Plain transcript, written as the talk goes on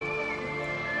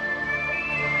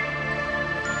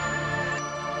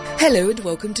Hello and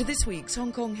welcome to this week's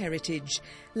Hong Kong Heritage.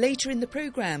 Later in the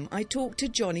programme, I talk to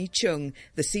Johnny Chung,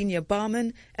 the senior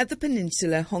barman at the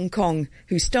Peninsula Hong Kong,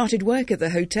 who started work at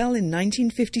the hotel in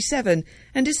 1957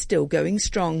 and is still going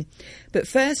strong. But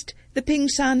first, the Ping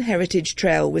Shan Heritage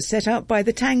Trail was set up by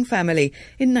the Tang family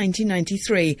in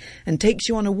 1993 and takes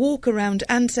you on a walk around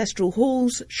ancestral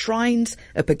halls, shrines,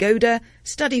 a pagoda,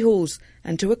 study halls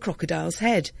and to a crocodile's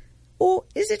head. Or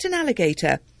is it an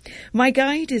alligator? My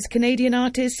guide is Canadian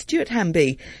artist Stuart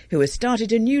Hamby, who has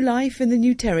started a new life in the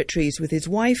New Territories with his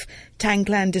wife, Tang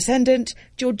clan descendant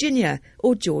Georginia,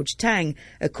 or George Tang,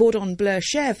 a cordon bleu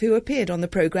chef who appeared on the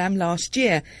programme last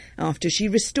year after she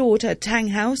restored her Tang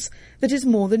house that is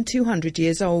more than 200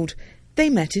 years old. They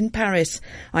met in Paris.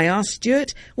 I asked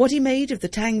Stuart what he made of the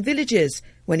Tang villages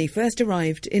when he first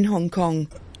arrived in Hong Kong.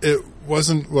 It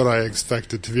wasn't what I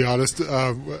expected, to be honest.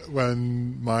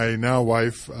 When my now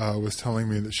wife was telling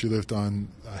me that she lived on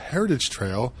a heritage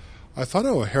trail, I thought,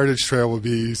 a heritage trail would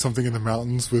be something in the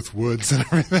mountains with woods and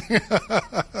everything.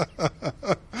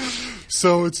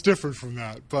 So it's different from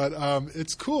that. But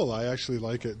it's cool. I actually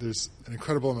like it. There's an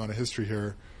incredible amount of history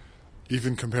here,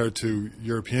 even compared to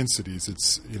European cities.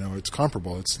 It's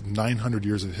comparable. It's 900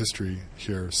 years of history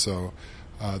here. So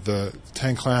the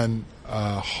Tang Clan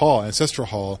Ancestral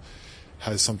Hall,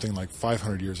 has something like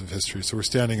 500 years of history. So we're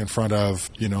standing in front of,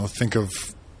 think of,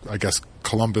 I guess,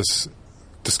 Columbus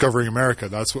discovering America.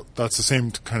 That's the same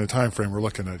kind of time frame we're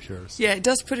looking at here. Yeah, it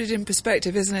does put it in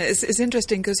perspective, isn't it? It's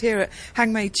interesting because here at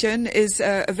Hang Mei Chun is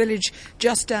a village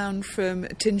just down from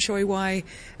Tin Shui Wai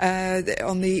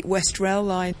on the West Rail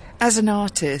line. As an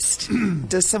artist,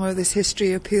 does some of this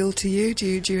history appeal to you? Do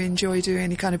you enjoy doing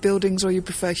any kind of buildings, or you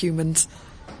prefer humans?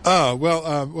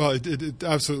 It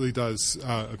absolutely does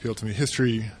appeal to me.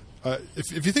 History,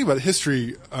 if you think about it,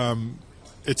 history,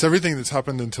 it's everything that's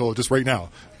happened until just right now,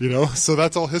 So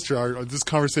that's all history. This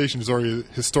conversation is already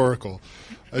historical,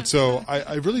 and so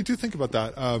I really do think about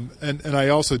that. And I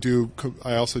also do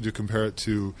compare it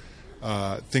to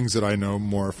things that I know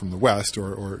more from the West,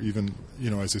 or even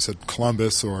as I said,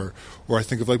 Columbus, or I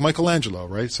think of like Michelangelo,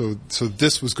 right? So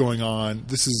this was going on.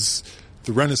 This is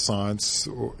the Renaissance,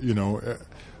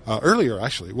 earlier,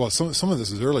 actually. Well, some of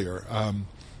this is earlier.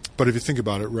 But if you think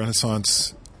about it,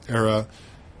 Renaissance era,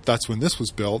 that's when this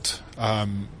was built.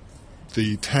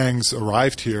 The Tangs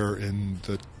arrived here in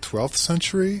the 12th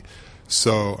century.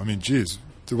 So,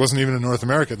 there wasn't even in North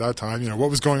America at that time. What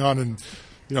was going on in,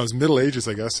 it was Middle Ages,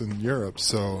 I guess, in Europe.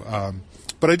 So,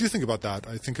 but I do think about that.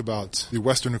 I think about the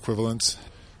Western equivalents.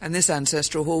 And this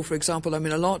ancestral hall, for example, a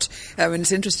lot. And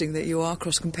it's interesting that you are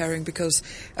cross-comparing because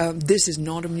this is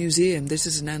not a museum. This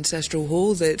is an ancestral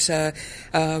hall that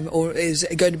or is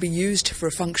going to be used for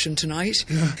a function tonight.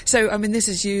 Yeah. So, this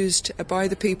is used by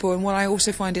the people. And what I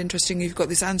also find interesting, you've got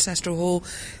this ancestral hall.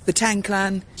 The Tang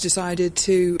clan decided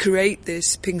to create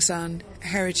this Ping Shan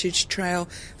Heritage Trail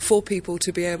for people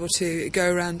to be able to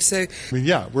go around. So,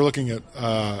 we're looking at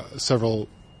several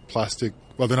plastic.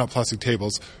 Well, they're not plastic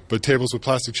tables, but tables with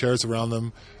plastic chairs around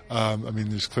them.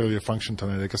 There's clearly a function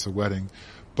tonight, I guess a wedding.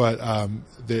 But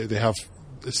they have,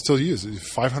 it's still used.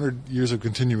 500 years of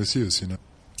continuous use,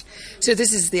 So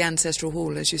this is the ancestral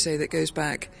hall, as you say, that goes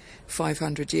back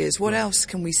 500 years. What else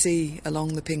can we see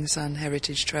along the Ping Shan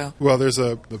Heritage Trail? Well, there's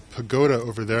the pagoda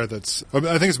over there that's, I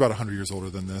think it's about 100 years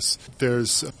older than this.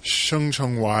 There's Sheng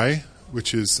Cheng Wai,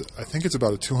 which is, I think it's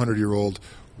about a 200-year-old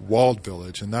walled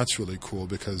village, and that's really cool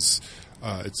because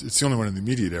it's the only one in the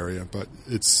immediate area, but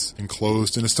it's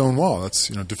enclosed in a stone wall. That's,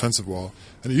 defensive wall.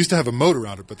 And it used to have a moat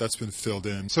around it, but that's been filled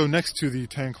in. So next to the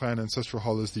Tang Clan Ancestral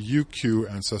Hall is the UQ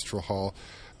Ancestral Hall.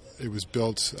 It was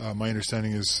built, my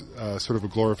understanding is sort of a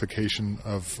glorification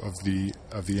of the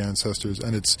ancestors,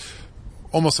 and it's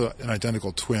almost an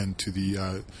identical twin to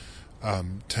the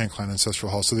Tang Clan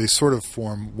Ancestral Hall. So they sort of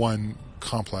form one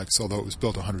complex, although it was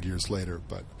built 100 years later,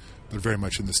 but very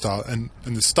much in the style. And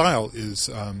the style is,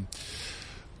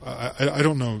 I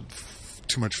don't know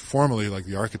too much formally like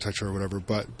the architecture or whatever,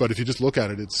 but if you just look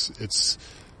at it, it's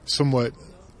somewhat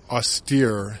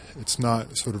austere. It's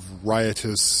not sort of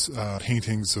riotous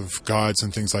paintings of gods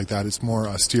and things like that. It's more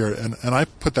austere. And I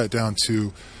put that down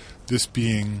to this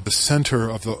being the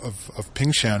center of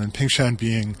Pingshan, and Pingshan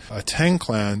being a Tang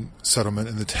clan settlement,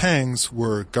 and the Tangs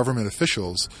were government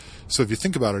officials. So if you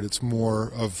think about it, it's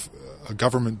more of a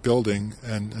government building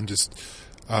and just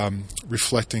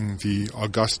reflecting the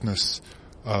augustness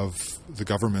of the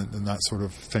government and that sort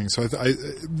of thing. So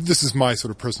this is my sort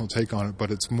of personal take on it,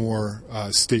 but it's more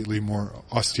stately, more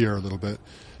austere a little bit.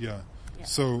 Yeah.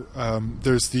 So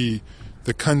there's the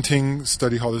Kunting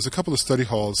study hall. There's a couple of study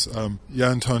halls.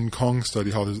 Yan Tun Kong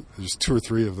study hall. There's two or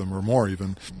three of them or more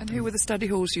even. And who were the study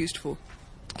halls used for?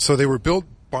 So they were built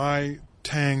by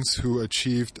Tangs who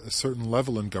achieved a certain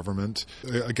level in government.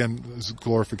 Again,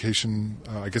 glorification,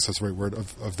 I guess that's the right word,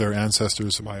 of their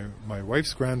ancestors. My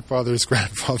wife's grandfather's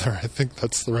grandfather, I think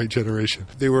that's the right generation.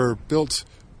 They were built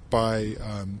by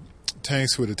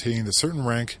Tangs who had attained a certain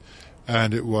rank,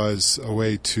 and it was a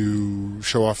way to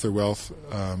show off their wealth,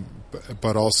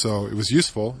 but also it was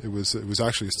useful. It was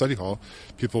actually a study hall.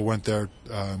 People went there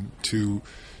to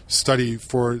study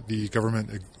for the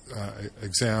government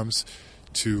exams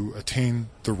to attain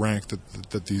the rank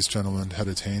that these gentlemen had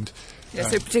attained. Yeah,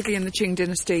 so particularly in the Qing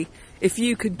dynasty, if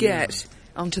you could get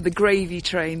onto the gravy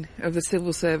train of the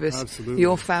civil service, absolutely,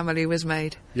 your family was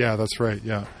made. Yeah, that's right,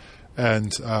 yeah.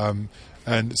 And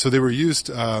so they were used,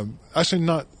 actually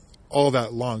not all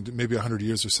that long, maybe 100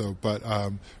 years or so, but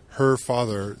her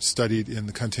father studied in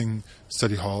the Kunting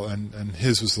Study Hall, and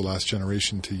his was the last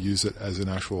generation to use it as an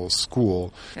actual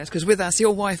school. Yes, because with us,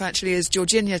 your wife actually is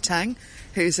Georgina Tang,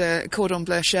 who's a cordon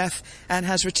bleu chef and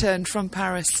has returned from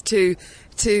Paris to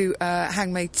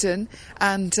Hangmeiton,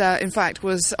 and in fact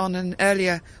was on an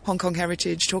earlier Hong Kong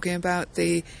Heritage talking about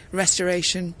the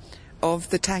restoration of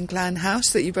the Tang Clan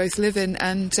house that you both live in,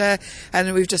 and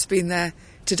we've just been there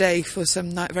today for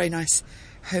some very nice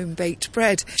home-baked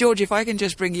bread. George, if I can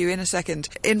just bring you in a second.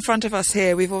 In front of us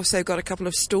here, we've also got a couple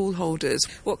of stall holders.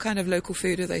 What kind of local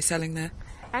food are they selling there?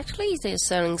 Actually, they're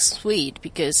selling sweet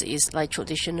because it's like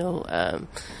traditional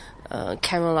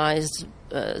caramelized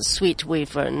sweet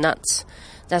with nuts.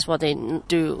 That's what they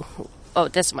do. Oh,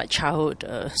 that's my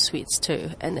childhood sweets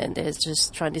too. And then they're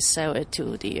just trying to sell it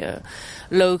to the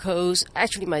locals.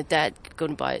 Actually, my dad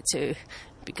going to buy it too,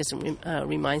 because it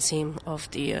reminds him of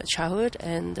the childhood,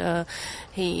 and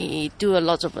he do a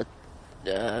lot of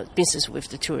business with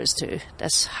the tourists too.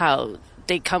 That's how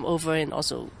they come over and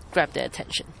also grab their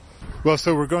attention. Well,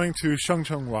 so we're going to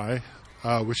Shengcheng Wai,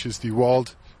 which is the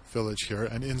walled village here,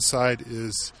 and inside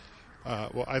is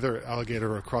either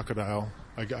alligator or crocodile.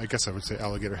 I guess I would say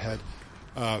alligator head,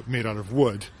 made out of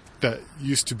wood that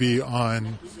used to be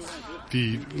on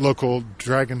the local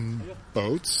dragon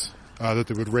boats. That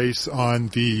they would race on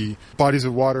the bodies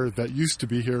of water that used to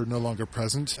be here, no longer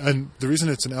present. And the reason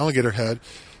it's an alligator head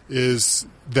is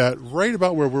that right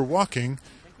about where we're walking,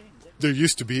 there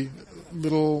used to be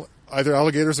little either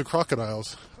alligators or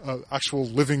crocodiles, actual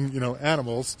living,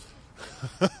 animals.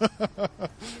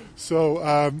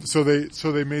 So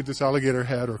they made this alligator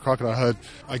head or crocodile head,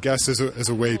 I guess, as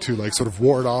a way to sort of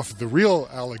ward off the real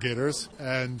alligators.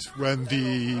 And when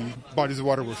the bodies of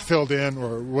water were filled in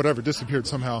or whatever, disappeared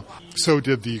somehow, so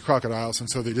did the crocodiles, and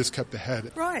so they just kept the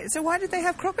head. Right. So why did they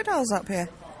have crocodiles up here?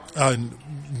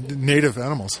 Native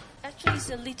animals. Actually, it's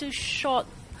a little short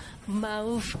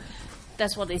mouth.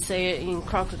 That's what they say in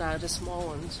crocodile, the small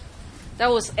ones. That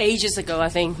was ages ago, I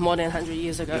think, more than 100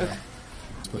 years ago. Yeah.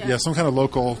 But yeah, some kind of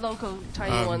local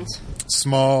tiny ones.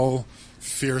 Small,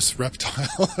 fierce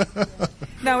reptile.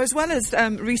 Now, as well as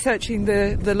researching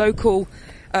the local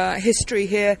history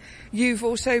here, you've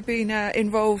also been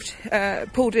involved,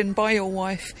 pulled in by your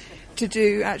wife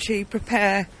to actually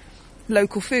prepare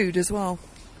local food as well.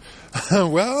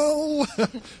 Well,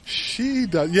 she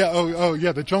does. Yeah. Oh,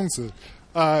 yeah. The zhongzi.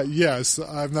 Yes,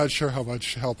 I'm not sure how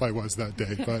much help I was that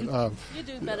day, but you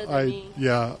do better than me.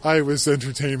 Yeah, I was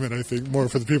entertainment. I think more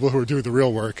for the people who were doing the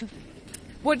real work.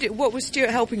 What was Stuart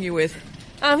helping you with?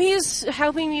 He is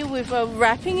helping me with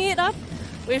wrapping it up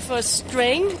with a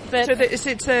string. But so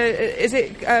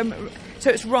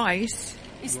it's rice.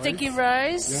 It's sticky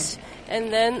rice, yeah.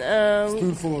 And then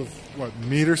spoonful of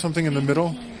meat or something in the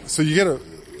middle. So you get a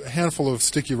handful of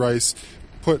sticky rice,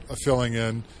 put a filling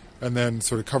in, and then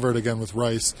sort of cover it again with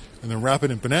rice, and then wrap it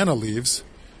in banana leaves,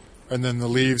 and then the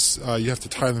leaves, you have to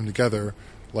tie them together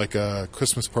like a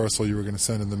Christmas parcel you were going to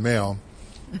send in the mail.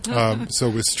 So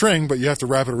with string, but you have to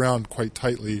wrap it around quite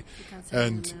tightly,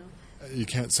 and you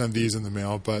can't send these in the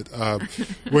mail. But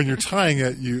when you're tying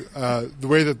it, the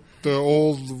way that the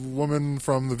old woman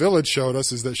from the village showed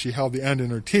us is that she held the end in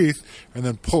her teeth and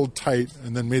then pulled tight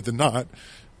and then made the knot,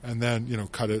 and then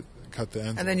cut the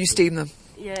ends. And then you steam them.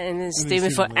 Yeah, and then steam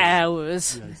it for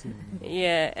hours.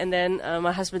 Yeah, and then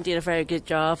my husband did a very good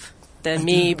job than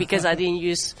me because I didn't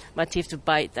use my teeth to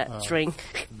bite that string.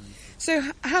 So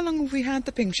how long have we had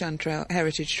the Pingshan Trail,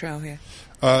 Heritage Trail here?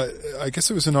 I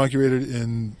guess it was inaugurated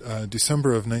in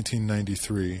December of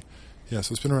 1993. Yeah,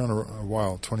 so it's been around a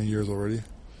while, 20 years already.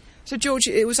 So, George,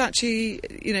 it was actually,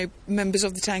 members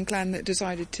of the Tang Clan that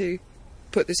decided to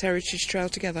put this Heritage Trail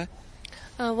together?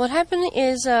 What happened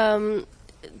is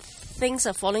things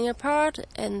are falling apart,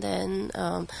 and then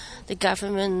the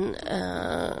government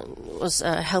was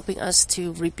helping us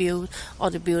to rebuild all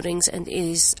the buildings, and it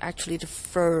is actually the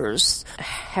first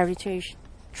heritage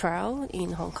trail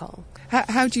in Hong Kong.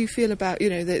 How do you feel about,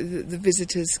 the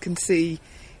visitors can see,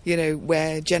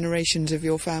 where generations of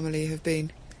your family have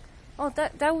been? Oh,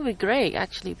 that would be great,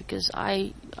 actually, because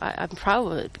I'm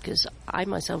proud of it, because I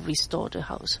myself restored the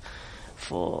house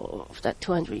for that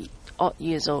 200-odd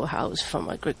years old house from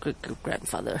my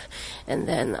great-great-grandfather. And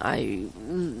then I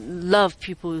love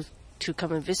people to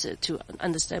come and visit to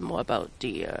understand more about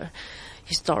the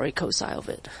historical side of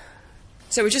it.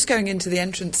 So we're just going into the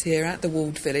entrance here at the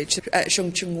walled village at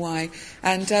Shung Chung Wai,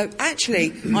 and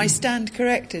actually I stand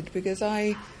corrected, because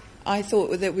I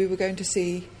thought that we were going to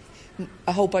see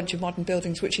a whole bunch of modern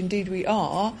buildings, which indeed we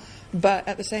are, but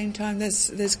at the same time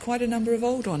there's quite a number of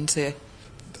old ones here.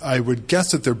 I would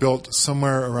guess that they're built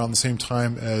somewhere around the same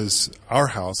time as our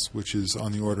house, which is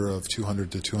on the order of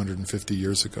 200 to 250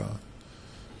 years ago.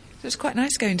 So it's quite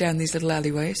nice going down these little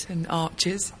alleyways and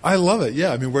arches. I love it,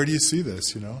 yeah. I mean, where do you see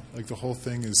this, Like the whole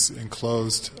thing is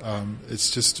enclosed.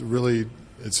 It's just really,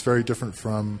 it's very different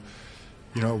from,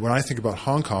 when I think about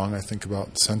Hong Kong, I think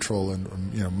about Central and,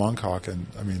 Mong Kok, and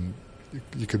I mean,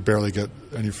 you could barely get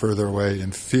any further away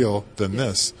in feel than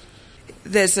this.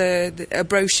 There's a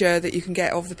brochure that you can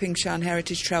get of the Pingshan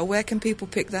Heritage Trail. Where can people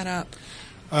pick that up?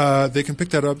 They can pick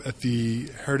that up at the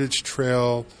Heritage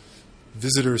Trail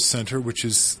Visitors Center, which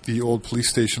is the old police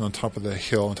station on top of the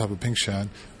hill, on top of Pingshan.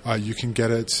 You can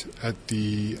get it at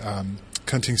the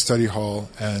Kunting Study Hall,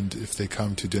 and if they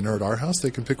come to dinner at our house,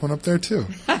 they can pick one up there too.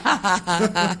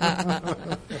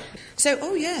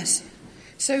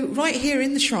 So right here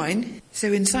in the shrine,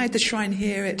 so inside the shrine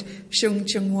here at Shung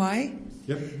Chung Wai,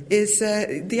 yep, is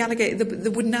the alligator,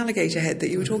 the wooden alligator head that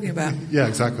you were talking about. Yeah,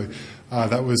 exactly.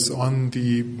 That was on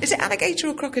the... Is it alligator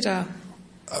or crocodile?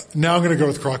 Now I'm going to go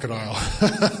with crocodile.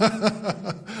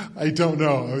 I don't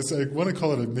know. I want to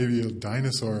call it maybe a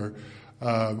dinosaur.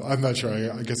 I'm not sure.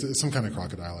 I guess it's some kind of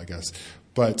crocodile, I guess.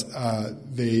 But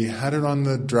they had it on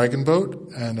the dragon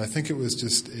boat, and I think it was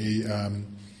just a...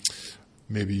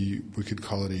 maybe we could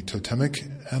call it a totemic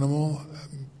animal,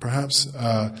 perhaps.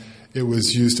 It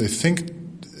was used, I think,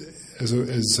 as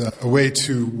a way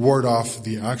to ward off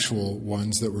the actual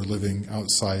ones that were living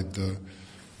outside the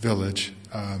village.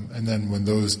 And then when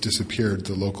those disappeared,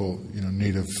 the local,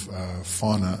 native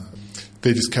fauna,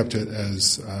 they just kept it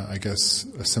as, I guess,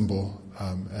 a symbol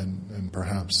and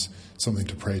perhaps something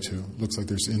to pray to. Looks like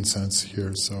there's incense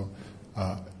here, so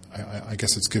I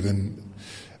guess it's given,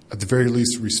 at the very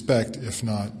least, respect, if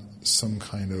not some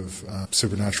kind of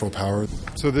supernatural power.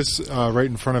 So this right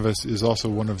in front of us is also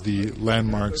one of the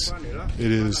landmarks.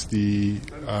 It is the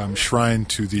shrine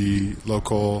to the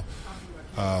local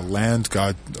land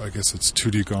god. I guess it's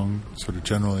Tudigong, sort of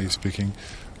generally speaking.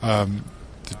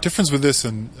 The difference with this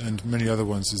and many other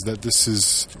ones is that this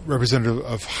is representative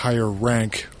of higher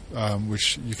rank,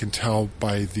 which you can tell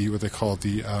by what they call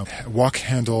the walk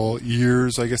handle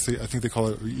ears. I think they call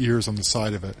it ears on the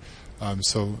side of it.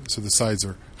 So the sides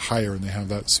are higher and they have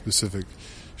that specific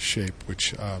shape,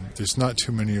 which there's not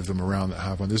too many of them around that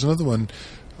have one. There's another one.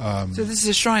 So this is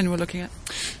a shrine we're looking at?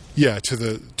 Yeah, to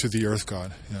the earth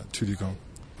god, Tudigong.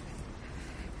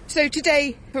 So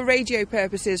today, for radio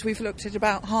purposes, we've looked at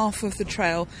about half of the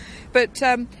trail. But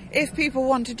if people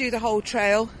want to do the whole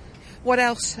trail, what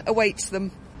else awaits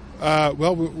them?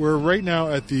 Well, we're right now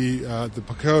at the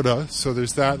pagoda, so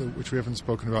there's that, which we haven't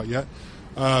spoken about yet.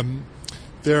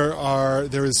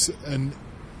 There is an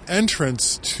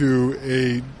entrance to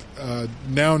a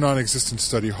now non-existent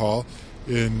study hall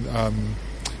in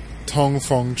Tong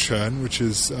Fong Chen, which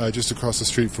is just across the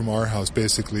street from our house,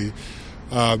 basically.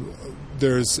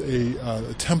 There's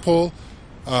a temple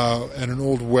and an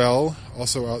old well,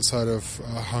 also outside of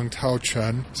Hang Tao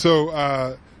Chen.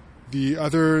 So the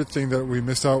other thing that we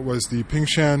missed out was the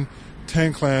Pingshan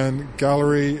Tangklan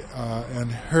Gallery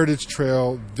and Heritage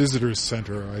Trail Visitors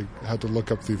Center. I had to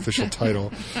look up the official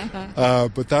title.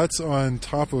 But that's on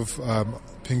top of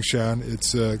Pingshan.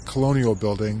 It's a colonial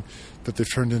building that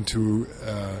they've turned into...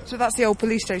 So that's the old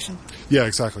police station? Yeah,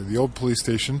 exactly. The old police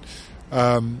station.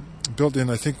 Built in,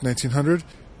 I think, 1900.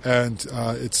 And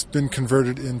it's been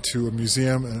converted into a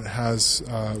museum, and it has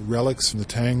relics from the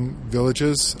Tang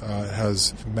villages. It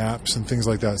has maps and things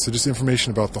like that. So just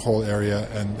information about the whole area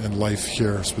and life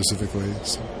here specifically.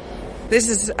 So. This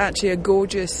is actually a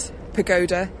gorgeous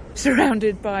pagoda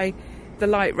surrounded by the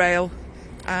light rail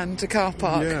and a car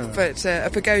park, but a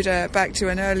pagoda back to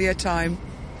an earlier time.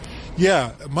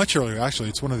 Yeah, much earlier, actually.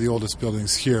 It's one of the oldest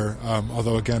buildings here,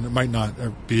 although, again, it might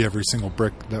not be every single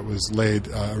brick that was laid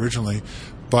originally.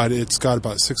 But it's got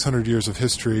about 600 years of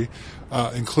history,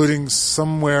 including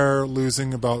somewhere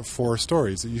losing about 4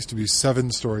 stories. It used to be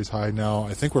 7 stories high. Now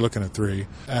I think we're looking at 3.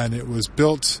 And it was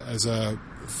built as a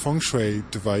feng shui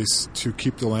device to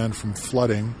keep the land from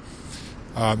flooding,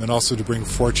 and also to bring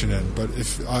fortune in. But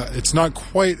if it's not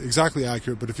quite exactly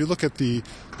accurate, but if you look at the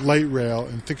light rail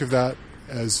and think of that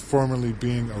as formerly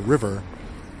being a river,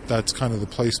 that's kind of the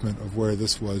placement of where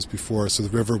this was before. So the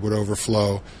river would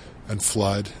overflow and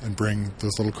flood and bring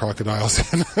those little crocodiles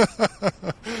in.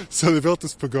 So they built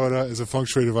this pagoda as a feng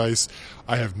shui device.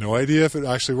 I have no idea if it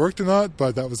actually worked or not,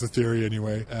 but that was the theory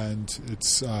anyway. And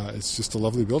it's just a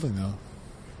lovely building now.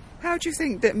 How do you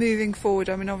think that moving forward,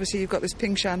 I mean, obviously you've got this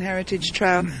Pingshan Heritage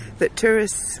Trail that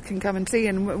tourists can come and see,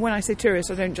 and when I say tourists,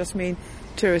 I don't just mean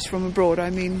tourists from abroad, I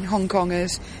mean Hong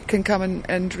Kongers can come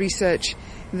and research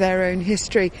their own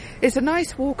history. It's a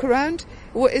nice walk around.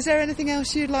 Is there anything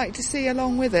else you'd like to see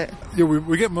along with it? Yeah,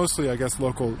 we get mostly, I guess,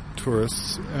 local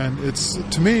tourists, and it's,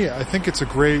 to me, I think it's a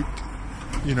great,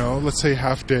 let's say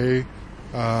half day,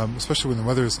 especially when the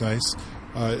weather is nice.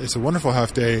 It's a wonderful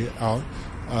half day out.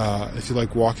 If you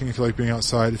like walking, if you like being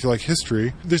outside, if you like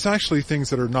history. There's actually things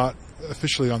that are not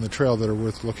officially on the trail that are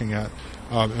worth looking at.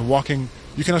 And walking,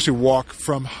 you can actually walk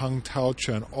from Hang Tao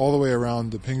Chen all the way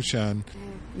around the Pingshan.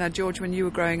 Now, George, when you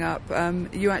were growing up,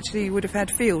 you actually would have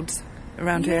had fields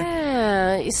around here.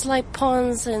 Yeah, it's like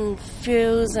ponds and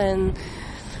fields, and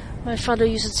my father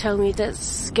used to tell me that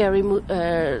scary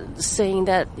saying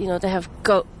that, they have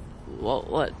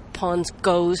ponds,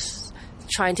 ghosts,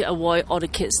 trying to avoid all the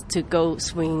kids to go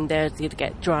swimming there to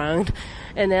get drowned.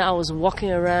 And then I was walking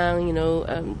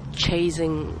around,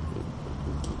 chasing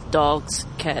dogs,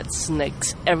 cats,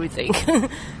 snakes, everything.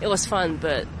 It was fun,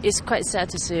 but it's quite sad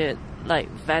to see it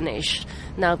vanish.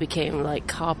 Now became like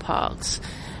car parks.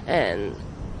 And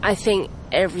I think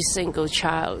every single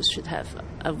child should have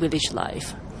a village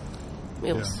life.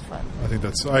 It was fun. I think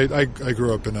that's... I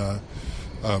grew up in a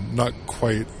not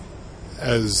quite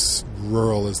as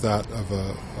rural as that of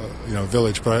a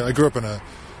village, but I grew up in a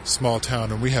small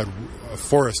town, and we had a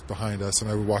forest behind us,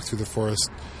 and I would walk through the forest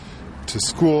to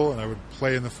school, and I would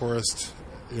play in the forest.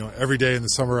 Every day in the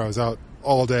summer, I was out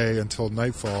all day until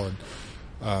nightfall,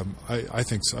 and I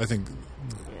think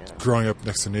growing up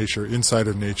next to nature, inside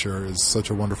of nature, is such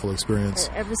a wonderful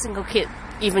experience. Every single kid,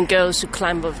 even girls who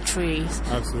climb up trees.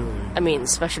 Absolutely. I mean,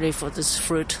 especially for this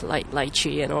fruit like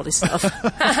lychee and all this stuff.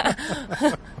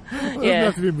 It doesn't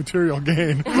have to be a material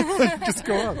gain. Just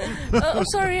go up. I'm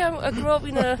sorry, I grew up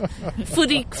in a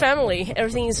foodie family.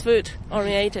 Everything is food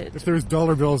oriented. If there was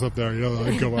dollar bills up there,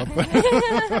 I'd go up.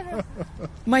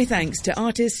 My thanks to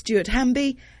artist Stuart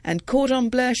Hamby and cordon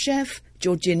bleu chef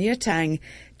Georginia Tang.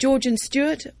 George and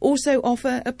Stuart also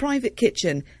offer a private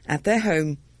kitchen at their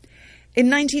home. In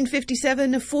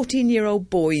 1957, a 14-year-old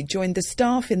boy joined the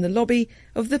staff in the lobby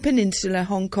of the Peninsula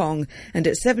Hong Kong, and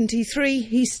at 73,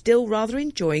 he's still rather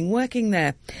enjoying working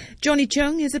there. Johnny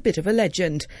Chung is a bit of a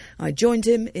legend. I joined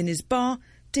him in his bar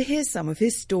to hear some of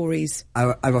his stories.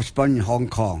 I was born in Hong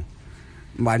Kong.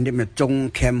 My name is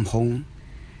Zhong Kam Hong,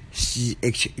 CHUNG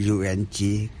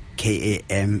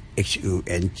KAMHUNG,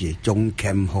 Zhong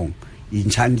Kam Hong. In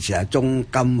Chinese, Zhong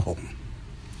Kam Hong.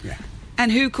 Yeah. And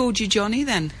who called you Johnny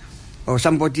then? Oh,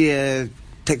 somebody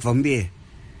take from me.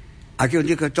 I told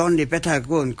you, Johnny, better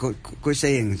go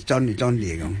saying Johnny.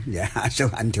 Yeah, so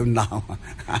until now,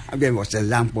 I was a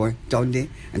young boy, Johnny,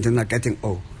 until now getting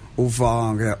old,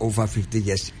 over 50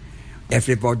 years.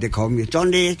 Everybody call me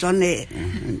Johnny.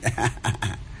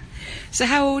 So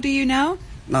how old are you now?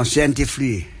 Now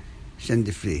 73.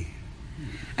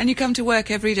 And you come to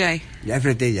work every day?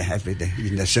 Every day.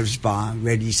 In the service bar,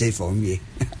 very easy for me.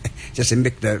 Just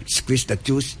squeeze the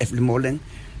juice every morning,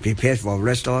 prepare for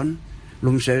restaurant,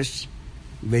 room service,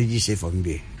 very easy for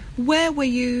me. Where were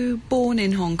you born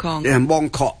in Hong Kong? In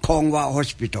Mongkok, Kong Wah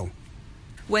Hospital.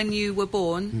 When you were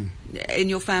born, in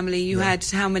your family, you had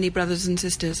how many brothers and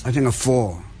sisters? I think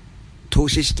 4. 2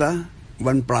 sisters,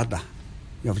 1 brother.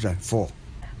 4.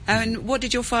 And what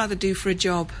did your father do for a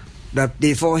job?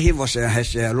 Before he was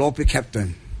as a lobby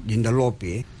captain in the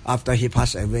lobby. After he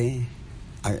passed away,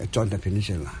 I joined the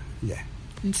Peninsula. Yeah.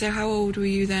 And so how old were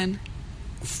you then?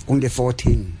 Only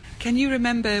 14. Can you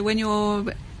remember when your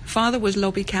father was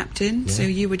lobby captain, so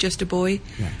you were just a boy,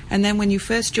 and then when you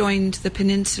first joined the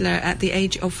Peninsula at the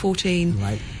age of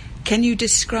 14, can you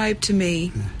describe to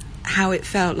me how it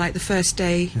felt like the first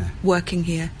day working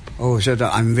here? Oh, so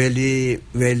that I'm very,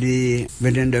 very,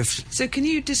 very nervous. So can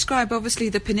you describe, obviously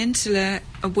the Peninsula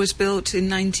was built in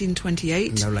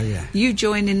 1928. You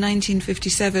joined in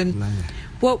 1957.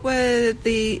 What were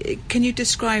can you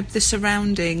describe the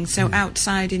surroundings, so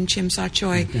outside in Chim Sa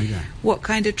Choi, what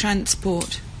kind of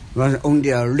transport? Well, only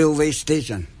a railway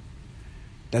station.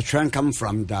 The train come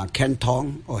from the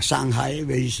Canton or Shanghai,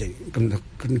 where you say, come to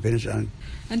Peninsula.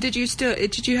 And did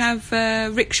you have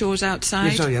rickshaws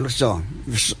outside? Rickshaw.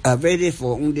 Very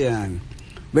for only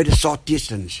very short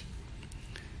distance.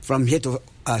 From here to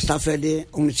South Valley,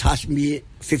 only charge me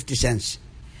 50 cents.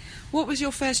 What was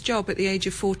your first job at the age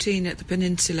of 14 at the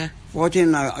Peninsula?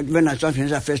 14, when I joined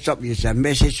Peninsula, first job is a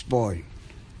message boy.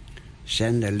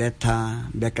 Send a letter,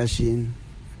 magazine,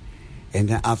 and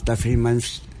then after 3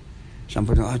 months,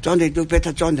 somebody, Johnny, do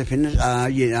better join the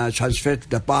Peninsula, transfer to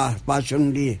the bar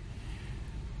Chung Li,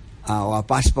 or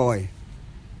bus boy.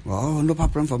 Oh, no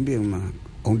problem for me.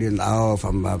 Only now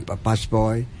from bus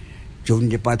boy,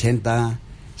 junior bartender,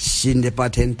 senior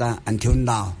bartender, until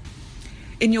now.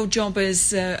 In your job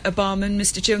as a barman,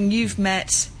 Mr. Chung, you've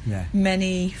met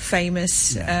many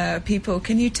famous people.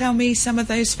 Can you tell me some of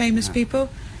those famous people?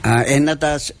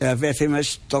 Another very famous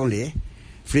story,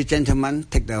 Three Gentlemen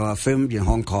take the film in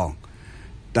Hong Kong.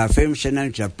 The film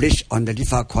channel, Bridge on the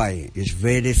River Kwai, is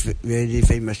very, very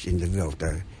famous in the world,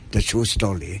 the true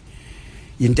story.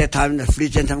 In that time, the Three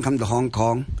Gentlemen come to Hong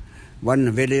Kong.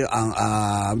 One very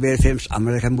famous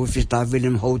American movie star,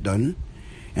 William Holden,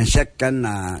 and second,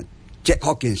 Jack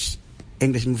Hawkins,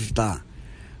 English movie star.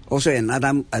 Also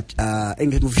another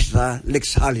English movie star,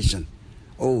 Rex Harrison.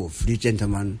 Oh, Three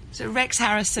Gentlemen. So Rex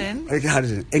Harrison. Rex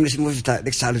Harrison, English movie star,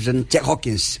 Rex Harrison, Jack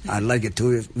Hawkins. I like it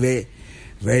too. Very,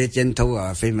 very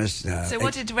gentle, famous. So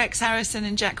what did Rex Harrison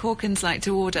and Jack Hawkins like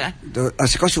to order?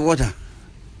 Scotch water.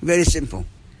 Very simple.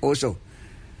 Also,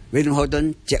 William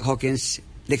Holden, Jack Hawkins,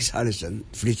 Rex Harrison,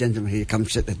 Three Gentlemen. He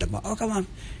comes sit at the bar. Oh, come on,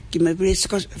 give me free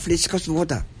Scotch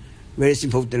water. Very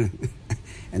simple thing.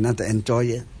 And not to enjoy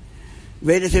it.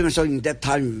 Very famous in that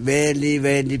time, very,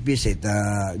 very busy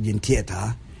in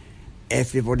theatre.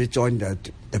 Everybody joined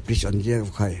the bridge on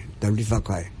the River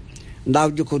Kwai. Now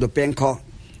you go to Bangkok,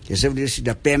 you see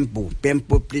the bamboo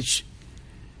bridge.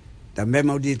 The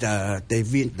memory, they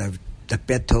win the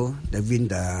battle, they win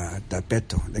the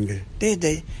battle.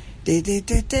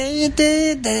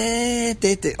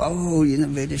 Oh, you know,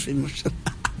 very famous.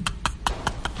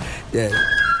 Yeah.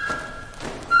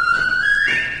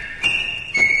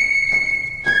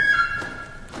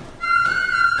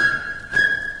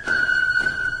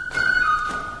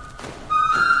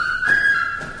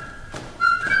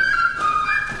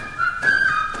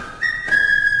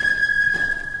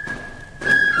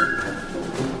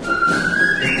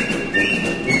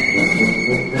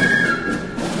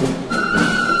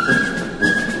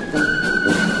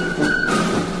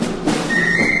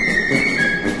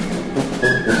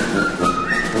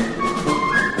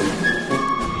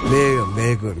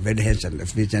 Very handsome, the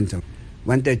Three Gentlemen.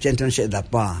 One day, gentleman said at the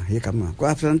bar, he come on, go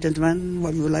after gentlemen,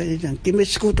 what would you like? Give me a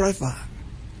screwdriver.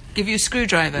 Give you a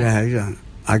screwdriver? Yeah.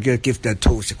 I give the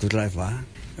two screwdriver.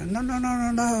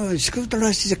 No. Screwdriver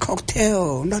is a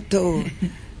cocktail, not to.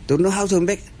 Don't know how to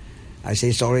make. I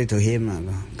say sorry to him.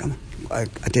 Come on, I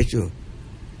tell you.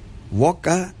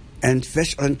 Vodka and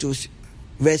fresh orange juice,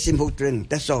 very simple drink,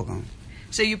 that's all.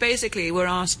 So you basically were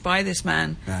asked by this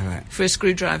man for a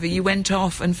screwdriver. You went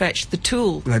off and fetched the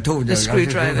tool, the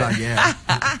screwdriver.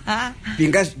 Yeah.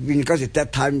 because at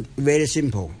that time, very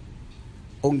simple.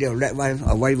 Only a red wine,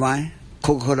 a white wine,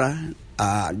 Coca-Cola,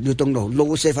 you don't know,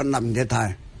 low 7-Up in that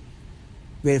time.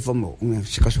 Very formal, only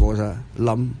Scotch water,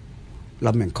 rum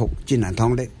and coke, gin and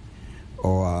tonic,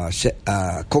 or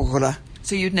Coca-Cola.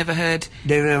 So you'd never heard?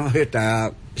 They never heard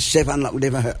 7-Up,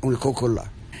 never heard only Coca-Cola.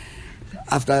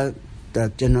 After the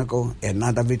general go,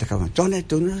 another visitor come. Johnny,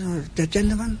 do you know the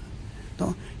gentleman?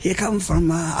 No, he come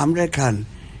from American.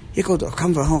 He come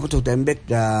from Hong Kong to make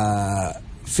the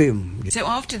film. So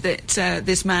after that,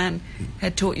 this man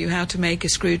had taught you how to make a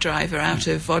screwdriver out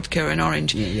of vodka and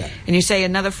orange. Yeah. And you say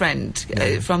another friend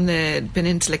from the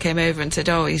Peninsula came over and said,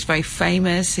 oh, he's very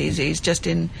famous. He's just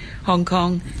in Hong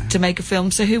Kong to make a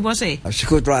film. So who was he? A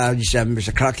screwdriver is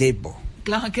Mr. Clark Gable.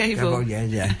 Clark Gable.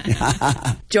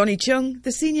 Yeah. Johnny Chung,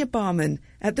 the senior barman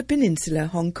at the Peninsula,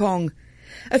 Hong Kong.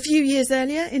 A few years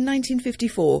earlier, in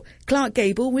 1954, Clark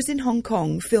Gable was in Hong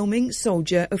Kong filming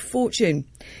Soldier of Fortune.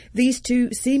 These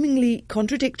two seemingly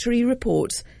contradictory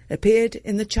reports appeared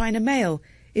in the China Mail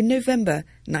in November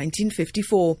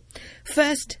 1954.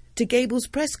 First, to Gable's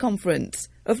press conference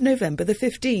of November the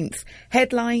 15th,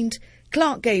 headlined,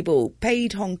 Clark Gable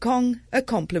paid Hong Kong a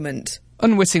compliment.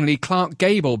 Unwittingly, Clark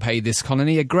Gable paid this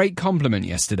colony a great compliment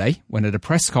yesterday when at a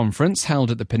press conference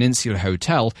held at the Peninsula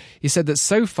Hotel, he said that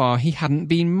so far he hadn't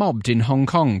been mobbed in Hong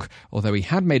Kong, although he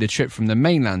had made a trip from the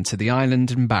mainland to the island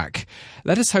and back.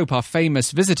 Let us hope our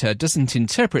famous visitor doesn't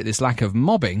interpret this lack of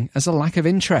mobbing as a lack of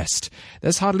interest.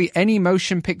 There's hardly any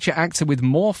motion picture actor with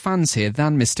more fans here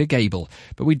than Mr. Gable,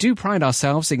 but we do pride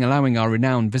ourselves in allowing our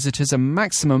renowned visitors a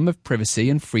maximum of privacy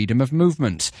and freedom of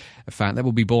movement, a fact that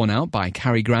will be borne out by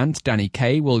Cary Grant, Danny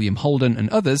Kaye, William Holden and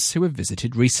others who have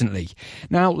visited recently.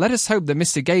 Now, let us hope that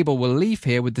Mr. Gable will leave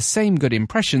here with the same good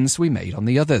impressions we made on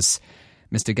the others.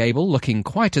 Mr. Gable, looking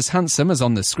quite as handsome as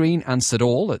on the screen, answered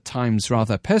all, at times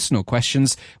rather personal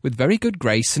questions, with very good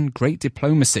grace and great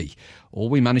diplomacy. All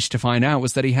we managed to find out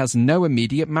was that he has no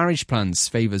immediate marriage plans,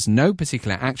 favours no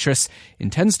particular actress,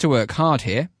 intends to work hard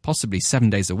here, possibly 7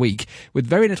 days a week, with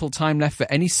very little time left for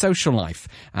any social life,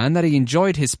 and that he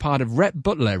enjoyed his part of Rhett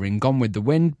Butler in Gone with the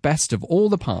Wind best of all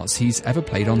the parts he's ever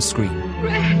played on screen.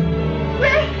 Rhett,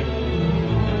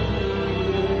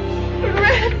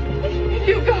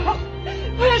 you go.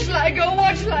 Where shall I go?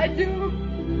 What shall I do?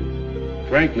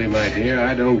 Frankly, my dear,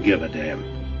 I don't give a damn.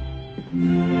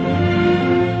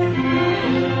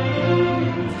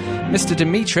 Mr.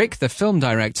 Dmytryk, the film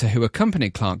director who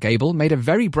accompanied Clark Gable, made a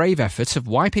very brave effort of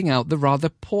wiping out the rather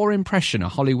poor impression a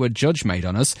Hollywood judge made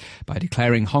on us by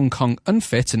declaring Hong Kong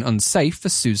unfit and unsafe for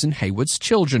Susan Hayward's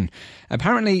children.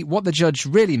 Apparently, what the judge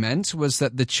really meant was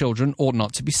that the children ought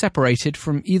not to be separated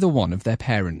from either one of their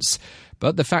parents.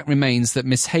 But the fact remains that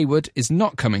Miss Hayward is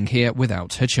not coming here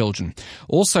without her children.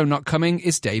 Also not coming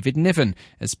is David Niven,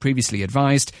 as previously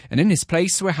advised, and in his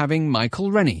place we're having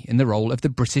Michael Rennie in the role of the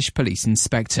British Police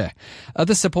Inspector.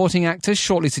 Other supporting actors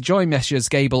shortly to join Messrs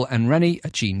Gable and Rennie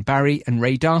are Jean Barry and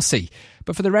Ray Darcy.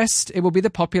 But for the rest, it will be the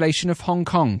population of Hong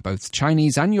Kong, both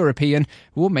Chinese and European,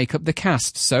 who will make up the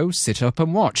cast, so sit up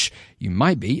and watch. You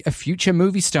might be a future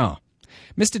movie star.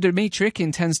 Mr. Dmytryk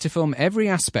intends to film every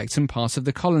aspect and part of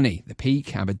the colony, the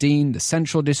Peak, Aberdeen, the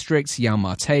Central Districts, Yau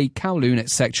Ma Tei, Kowloon,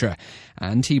 etc.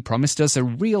 And he promised us a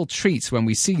real treat when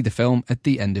we see the film at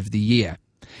the end of the year.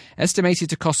 Estimated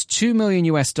to cost $2 million,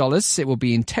 it will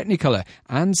be in Technicolor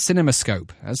and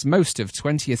CinemaScope, as most of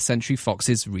 20th Century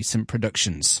Fox's recent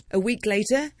productions. A week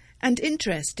later, and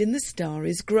interest in the star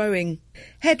is growing.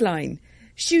 Headline: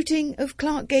 Shooting of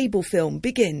Clark Gable film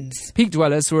begins. Peak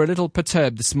dwellers were a little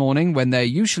perturbed this morning when their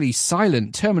usually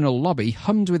silent terminal lobby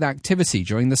hummed with activity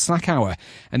during the slack hour,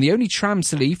 and the only tram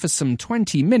to leave for some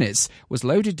 20 minutes was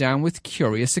loaded down with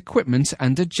curious equipment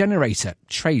and a generator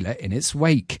trailer in its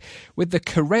wake. With the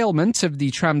derailment of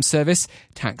the tram service,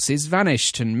 taxis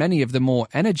vanished, and many of the more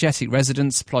energetic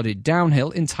residents plodded downhill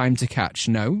in time to catch,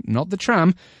 no, not the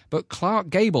tram, but Clark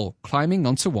Gable climbing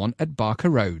onto one at Barker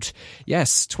Road.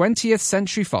 Yes, 20th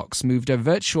Century Fox moved a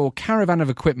virtual caravan of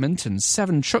equipment and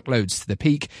 7 truckloads to the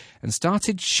Peak and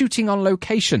started shooting on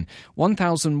location,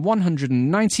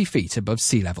 1,190 feet above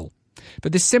sea level.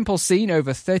 But this simple scene,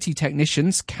 over 30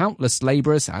 technicians, countless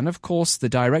labourers and, of course, the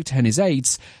director and his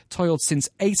aides, toiled since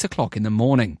 8 o'clock in the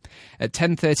morning. At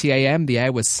 10:30 a.m, the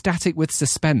air was static with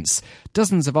suspense.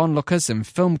 Dozens of onlookers and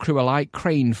film crew alike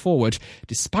craned forward,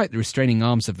 despite the restraining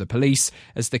arms of the police,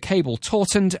 as the cable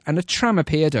tautened and a tram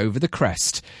appeared over the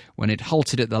crest. When it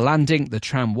halted at the landing, the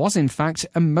tram was, in fact,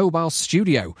 a mobile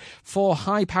studio. 4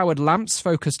 high-powered lamps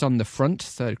focused on the front,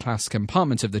 third-class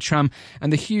compartment of the tram,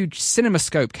 and the huge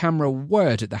CinemaScope camera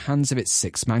whirred at the hands of its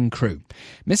 6-man crew.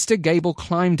 Mr. Gable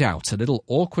climbed out a little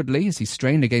awkwardly as he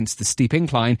strained against the steep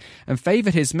incline and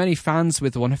favoured his many fans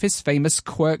with one of his famous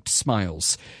quirked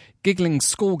smiles. Giggling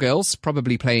schoolgirls,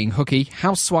 probably playing hooky,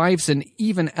 housewives and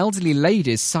even elderly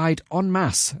ladies sighed en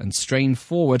masse and strained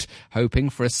forward,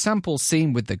 hoping for a sample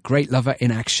scene with the great lover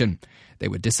in action. They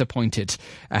were disappointed.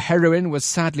 A heroine was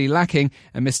sadly lacking,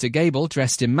 and Mr. Gable,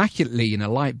 dressed immaculately in a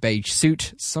light beige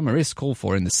suit, summer is called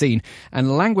for in the scene,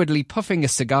 and languidly puffing a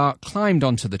cigar, climbed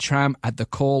onto the tram at the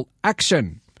call,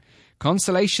 "Action!"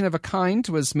 Consolation of a kind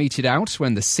was meted out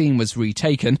when the scene was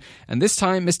retaken, and this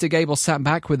time Mr. Gable sat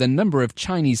back with a number of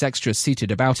Chinese extras seated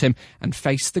about him and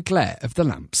faced the glare of the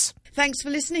lamps. Thanks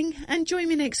for listening, and join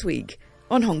me next week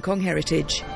on Hong Kong Heritage.